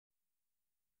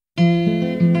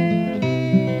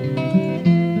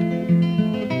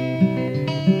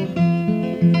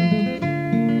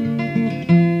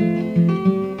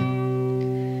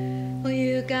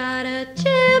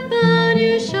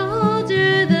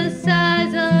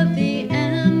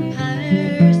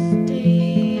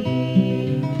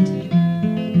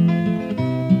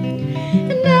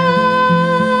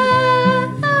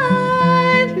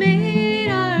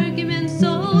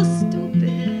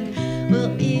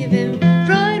even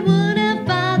Freud would have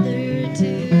bothered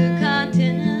to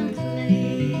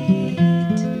contemplate.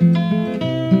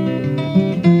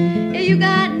 Yeah, you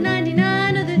got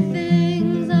 99 other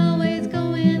things always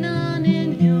going on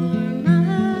in your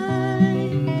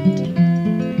mind,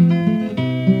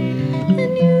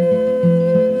 and you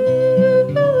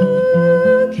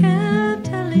kept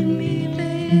telling me,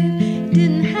 babe,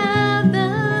 didn't have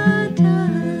the time.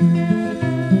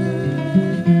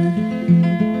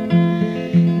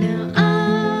 Now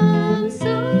I'm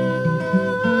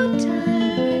so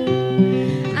tired.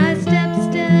 I step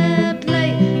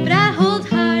late, but I hold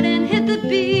hard and hit the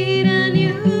beat, and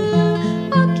you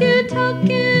walk your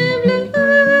talking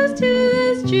blues to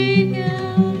the street.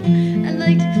 Yeah, I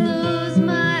like to close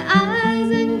my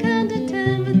eyes and count to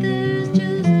 10, but there's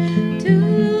just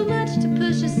too much to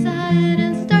push aside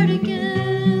and start again.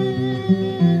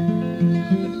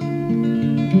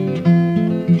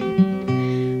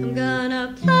 I'm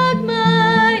gonna plug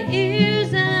my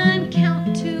ears and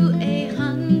count to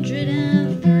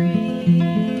 103,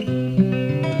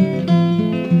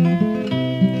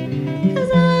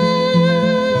 'cause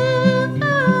I'm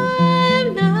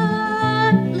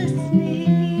not listening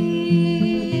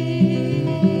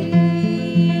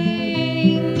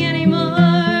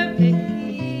anymore, baby.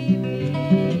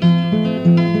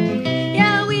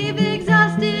 Yeah, we've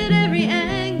exhausted every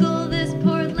angle. This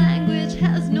poor language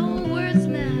has no words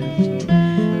left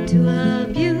to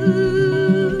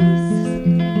abuse.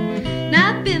 And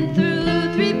I've been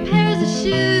through 3 pairs of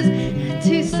shoes,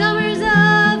 2 summers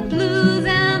of blues,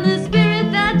 and the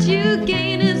spirit that you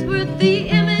gain is worth the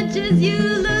images you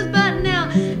lose. But now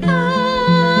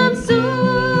I'm so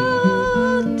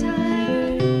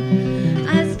tired.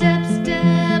 I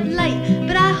step light,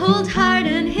 but I hold hard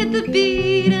and hit the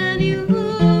beat, and you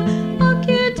walk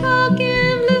your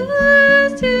talking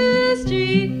blues to the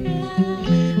street.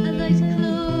 Yeah, I'd like to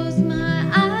close my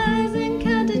eyes and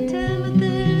count to 10, but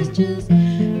there's just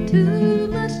too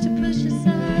much to push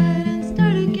aside and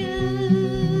start again.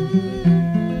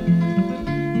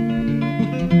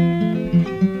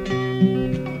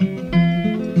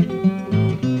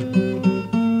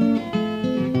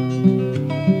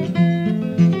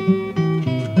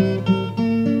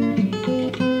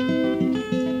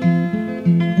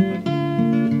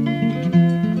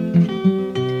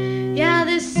 Yeah,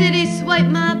 this city swiped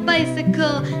my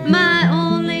bicycle, my own